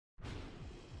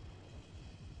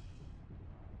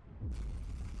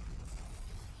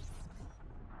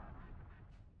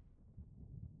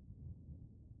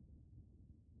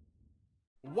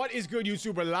What is good,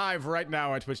 YouTube? We're live right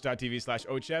now at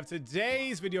twitch.tv/OhChev.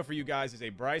 Today's video for you guys is a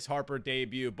Bryce Harper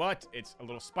debut, but it's a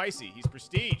little spicy. He's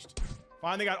prestiged.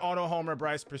 Finally got auto homer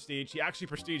Bryce prestige. He actually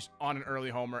prestiged on an early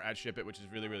homer at Ship It, which is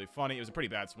really, really funny. It was a pretty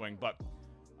bad swing, but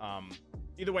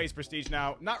either way, he's prestige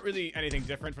now. Not really anything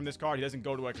different from this card. He doesn't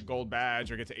go to like a gold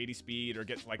badge or get to 80 speed or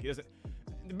get to like, he doesn't.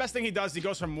 The best thing he does, he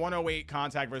goes from 108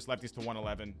 contact versus lefties to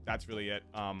 111. That's really it.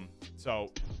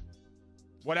 So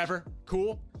whatever,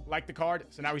 cool. Like the card.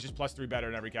 So now he's just +3 better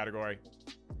in every category.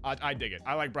 I dig it.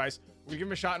 I like Bryce. We give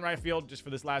him a shot in right field just for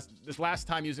this last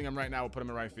time using him right now. We'll put him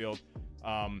in right field.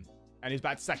 And he's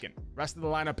batting second. Rest of the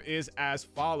lineup is as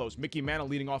follows. Mickey Mantle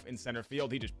leading off in center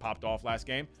field. He just popped off last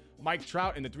game. Mike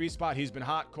Trout in the 3 spot. He's been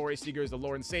hot. Corey Seager is the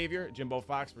Lord and Savior. Jimbo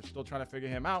Fox, we're still trying to figure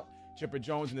him out. Chipper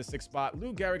Jones in the 6th spot.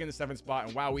 Lou Gehrig in the 7th spot.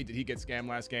 And wowee, did he get scammed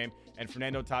last game. And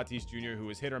Fernando Tatis Jr., who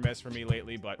is hit or miss for me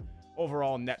lately, but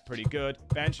overall net pretty good.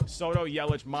 Bench, Soto,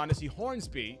 Yelich, Mondesi,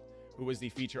 Hornsby, who was the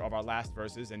feature of our last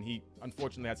verses, and he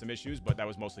unfortunately had some issues, but that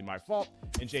was mostly my fault.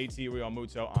 And JT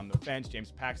Realmuto on the bench.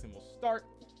 James Paxton will start.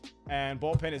 And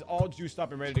bullpen is all juiced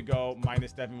up and ready to go,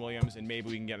 minus Devin Williams, and maybe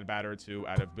we can get a batter or two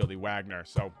out of Billy Wagner.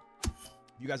 So if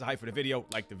you guys are hyped for the video,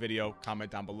 like the video,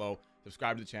 comment down below,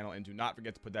 subscribe to the channel, and do not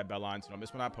forget to put that bell on so you don't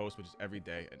miss when I post, which is every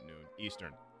day at noon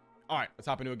Eastern. All right, let's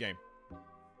hop into a game.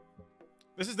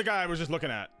 This is the guy I was just looking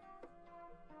at.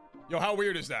 Yo, how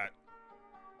weird is that?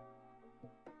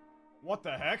 What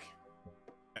the heck?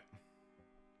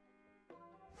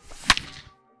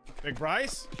 Big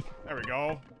Bryce? There we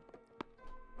go.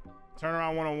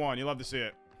 Turnaround 101. You love to see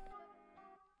it.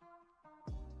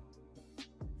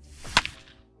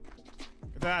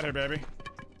 Get that out of here, baby.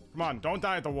 Come on, don't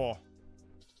die at the wall.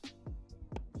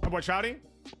 My boy Trouty.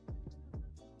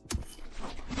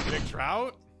 Big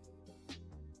Trout.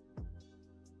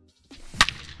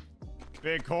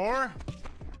 Big Core.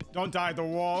 Don't die at the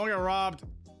wall. Don't get robbed.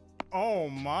 Oh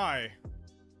my.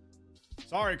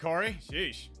 Sorry, Corey.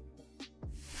 Sheesh.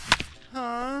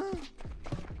 Huh?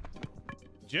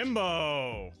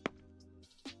 Jimbo.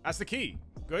 That's the key.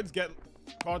 Goods get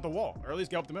caught at the wall. Or at least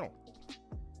get up the middle.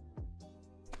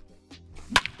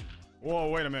 Whoa,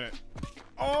 wait a minute.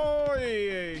 Oh,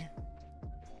 yeah.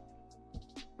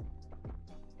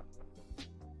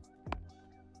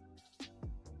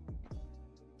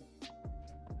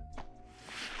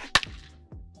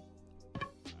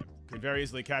 Could very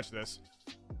easily catch this.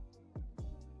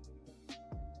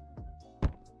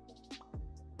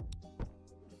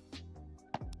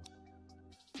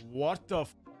 What the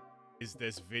f is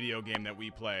this video game that we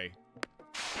play?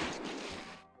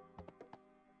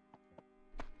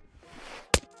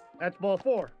 That's ball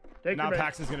 4. Take now your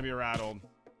Paxton's gonna be rattled.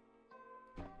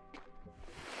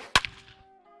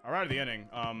 All right, the inning.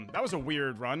 That was a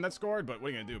weird run that scored, but what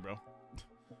are you gonna do, bro?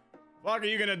 What are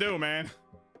you gonna do, man?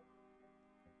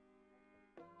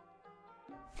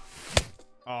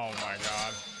 Oh my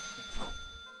god.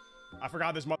 I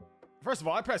forgot this. First of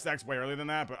all, I pressed X way earlier than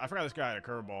that, but I forgot this guy had a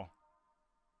curveball.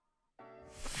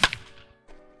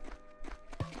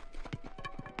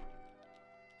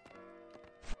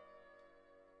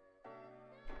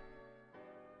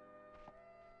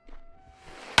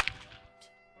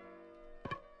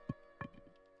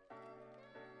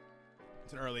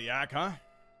 It's an early yak, huh?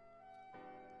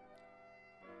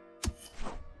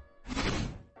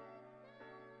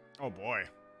 Oh boy.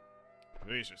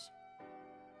 Jesus.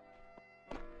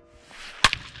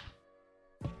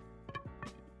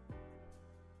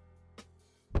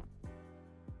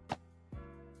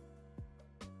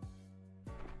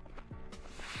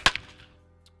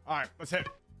 All right, let's hit.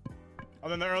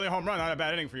 Other than the early home run, not a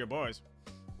bad inning for your boys.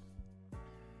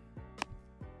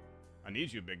 I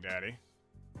need you, Big Daddy.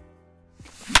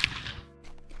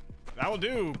 That'll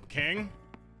do, King.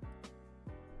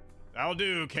 That'll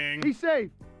do, King. Be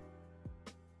safe.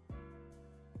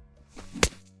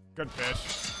 Good pitch.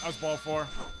 That was ball 4.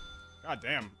 God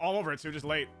damn. All over it, too. Just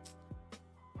late.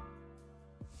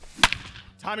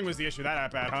 Timing was the issue. That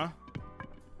at bat, huh?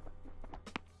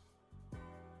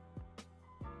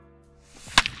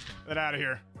 Get out of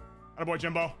here. Attaboy,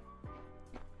 Jimbo.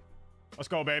 Let's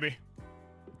go, baby.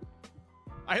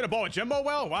 I hit a ball with Jimbo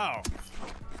well? Wow.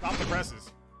 Stop the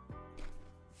presses.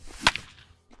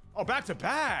 Oh, back to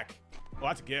back. Well,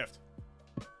 that's a gift.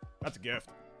 That's a gift.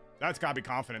 That's got to be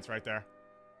confidence right there.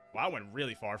 Wow, I went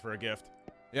really far for a gift.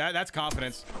 Yeah, that's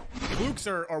confidence. Flukes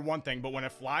are one thing, but when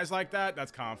it flies like that,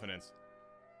 that's confidence.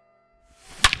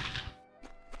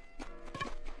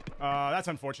 That's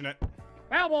unfortunate.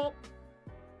 Foul ball.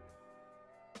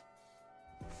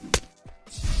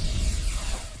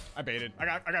 I baited. I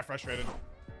got frustrated.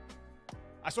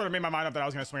 I sort of made my mind up that I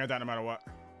was going to swing at that no matter what.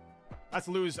 That's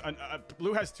Lou's.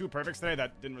 Lou has 2 perfects today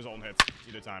that didn't result in hits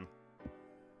either time.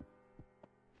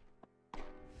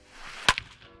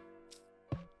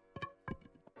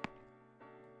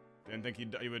 Didn't think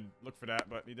he would look for that,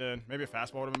 but he did. Maybe a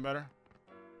fastball would have been better.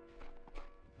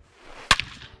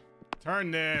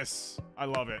 Turn this. I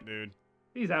love it, dude.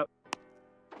 He's out.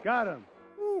 Got him.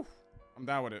 Woo. I'm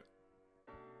down with it.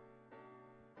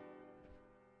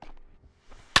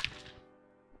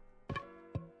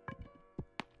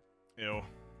 Ew.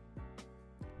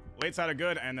 Late side of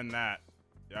good, and then that.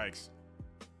 Yikes.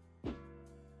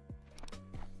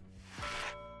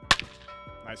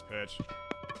 Nice pitch.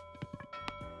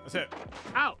 That's it.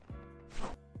 Out.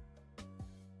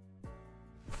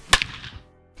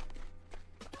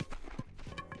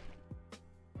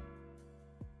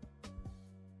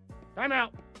 Time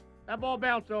out. That ball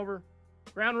bounced over.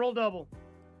 Ground roll double.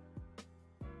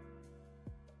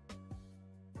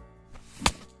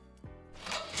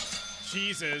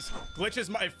 Jesus. Glitches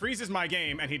my, it freezes my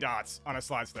game, and he dots on a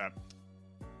slide step.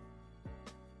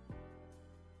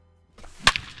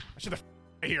 I should have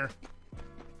here.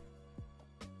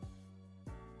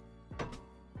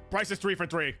 Bryce is 3 for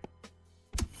 3.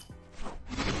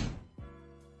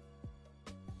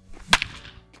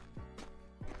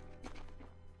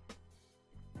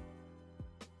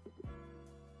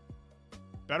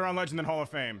 Better on Legend than Hall of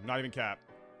Fame. Not even cap.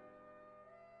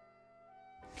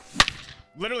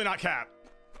 Literally not cap.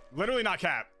 Literally not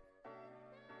cap.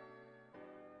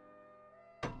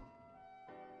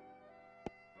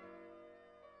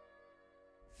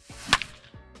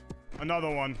 Another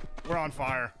one. We're on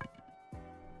fire.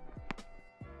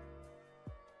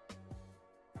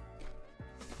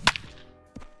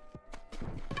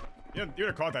 You would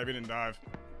have caught that if you didn't dive.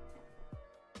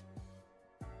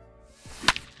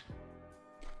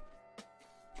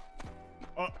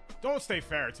 Oh, don't stay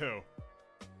fair, too.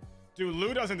 Dude,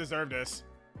 Lou doesn't deserve this.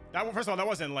 That one, first of all, that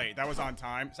wasn't late. That was on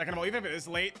time. Second of all, even if it is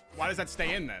late, why does that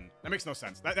stay in then? That makes no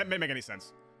sense. That may make any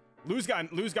sense. Lou's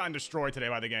gotten destroyed today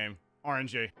by the game.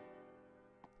 RNG.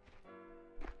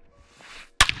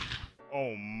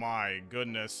 Oh my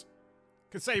goodness.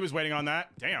 Could say he was waiting on that.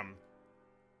 Damn.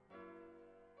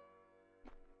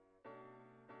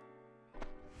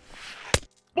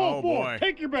 Oh boy.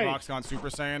 Take your base. Clock's gone Super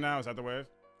Saiyan now. Is that the wave?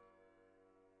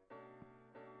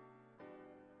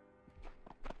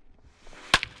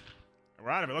 We're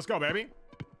out of it. Let's go, baby.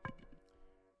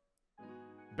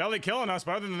 Belly killing us,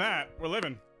 but other than that, we're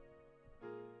living.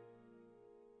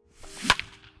 There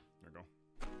we go.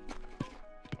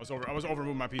 I was over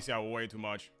moving my PC out way too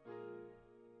much.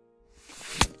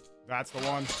 That's the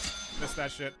one. Missed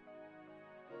that shit.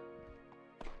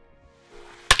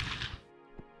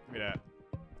 Give me that.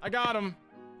 I got him.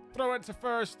 Throw it to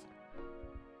first.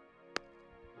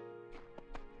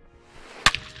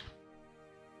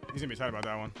 He's gonna be excited about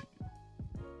that one.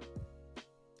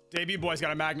 Debut boy's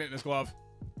got a magnet in his glove.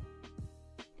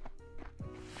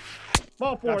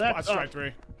 Ball 4. That's strike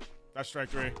 3. That's strike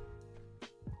 3.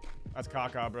 That's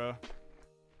caca, bro.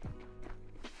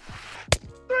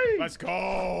 3. Let's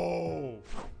go.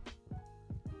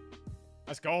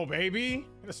 Let's go, baby.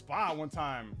 Hit a spot one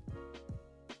time.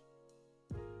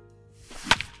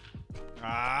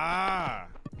 Ah.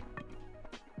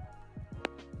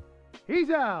 He's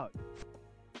out.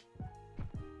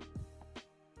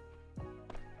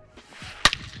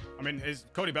 I mean,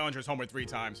 Cody Bellinger's homered 3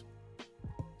 times.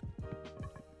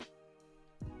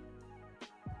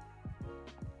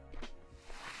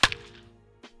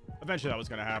 Eventually that was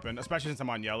going to happen, especially since I'm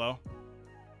on yellow.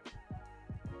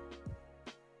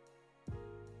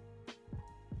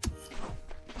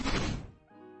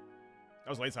 That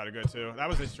was late side of good, too. That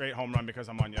was a straight home run because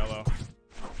I'm on yellow.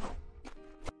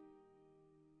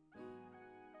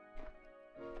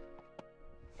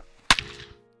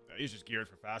 Yeah, he's just geared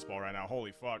for fastball right now.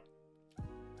 Holy fuck.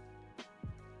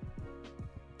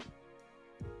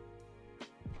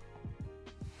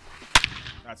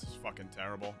 That's just fucking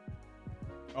terrible.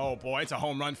 Oh boy, it's a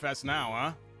home run fest now,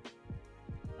 huh?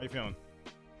 How you feeling?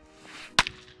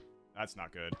 That's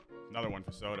not good. Another one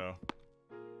for Soto.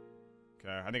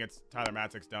 Okay, I think it's Tyler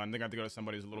Matzek's done. I think I have to go to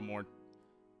somebody who's a little more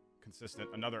consistent.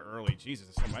 Another early. Jesus,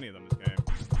 there's so many of them this game.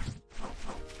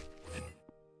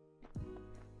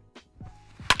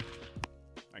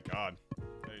 Thank God.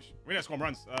 We need to score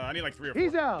runs. I need like 3 or 4.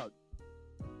 He's out.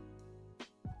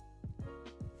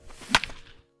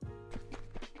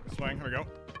 Swing. Here we go.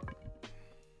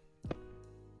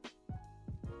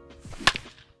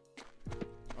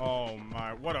 Oh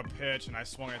my, what a pitch, and I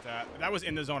swung at that. If that was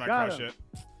in the zone, I crushed it.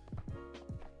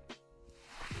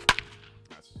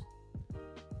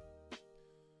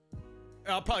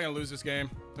 I'm probably gonna lose this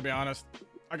game, to be honest.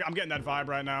 I'm getting that vibe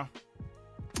right now.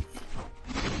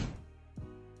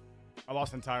 I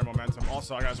lost entire momentum.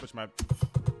 Also, I gotta switch my...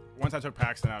 Once I took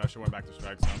Paxton out, I should went back to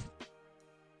strike zone.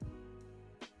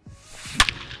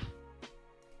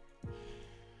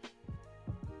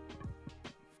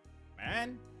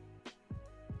 Man.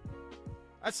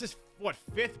 That's just, what,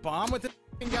 5th bomb with the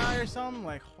guy or something?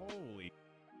 Like, holy...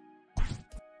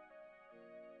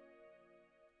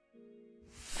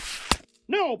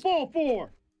 No, ball 4.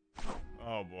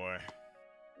 Oh, boy.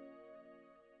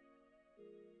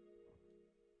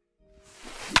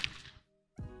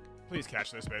 Please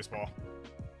catch this baseball.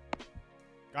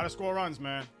 Gotta score runs,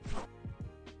 man.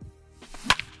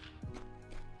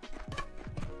 Am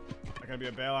I gonna be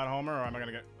a bailout homer, or am I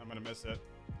gonna miss it?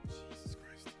 Jesus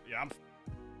Christ. Yeah,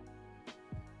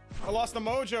 I lost the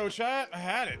mojo, chat. I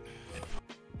had it.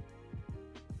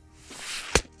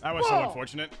 That was so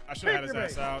unfortunate. I should have had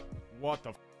his ass out. What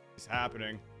the f is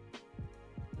happening?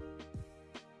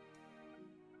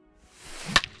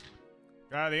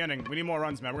 Got out of the inning. We need more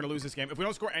runs, man. We're gonna lose this game. If we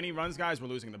don't score any runs, guys, we're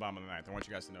losing the bottom of the 9th. I want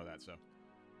you guys to know that, so.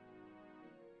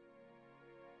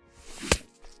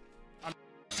 I'm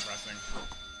pressing.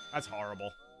 That's horrible.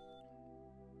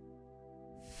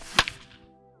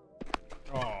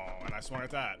 Oh, and I swung at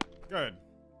that. Good.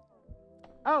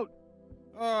 Out.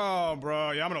 Oh,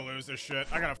 bro. Yeah, I'm gonna lose this shit.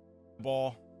 I got a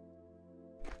ball.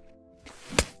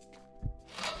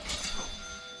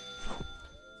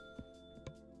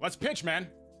 Let's pitch, man.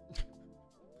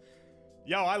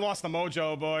 Yo, I lost the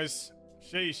mojo, boys.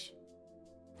 Sheesh.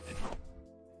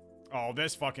 Oh,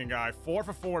 this fucking guy. 4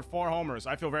 for 4 with 4 homers.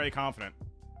 I feel very confident.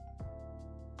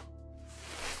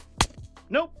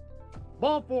 Nope.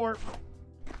 Ball 4.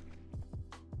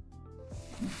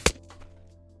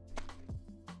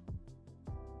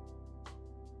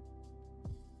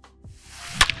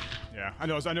 Yeah, I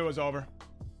knew it was over.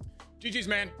 GG's,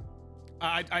 man.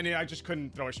 I just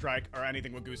couldn't throw a strike or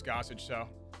anything with Goose Gossage, so.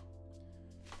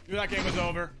 Knew that game was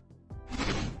over.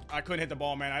 I couldn't hit the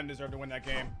ball, man. I didn't deserve to win that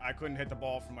game. I couldn't hit the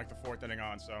ball from like the 4th inning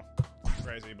on, so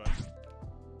crazy, but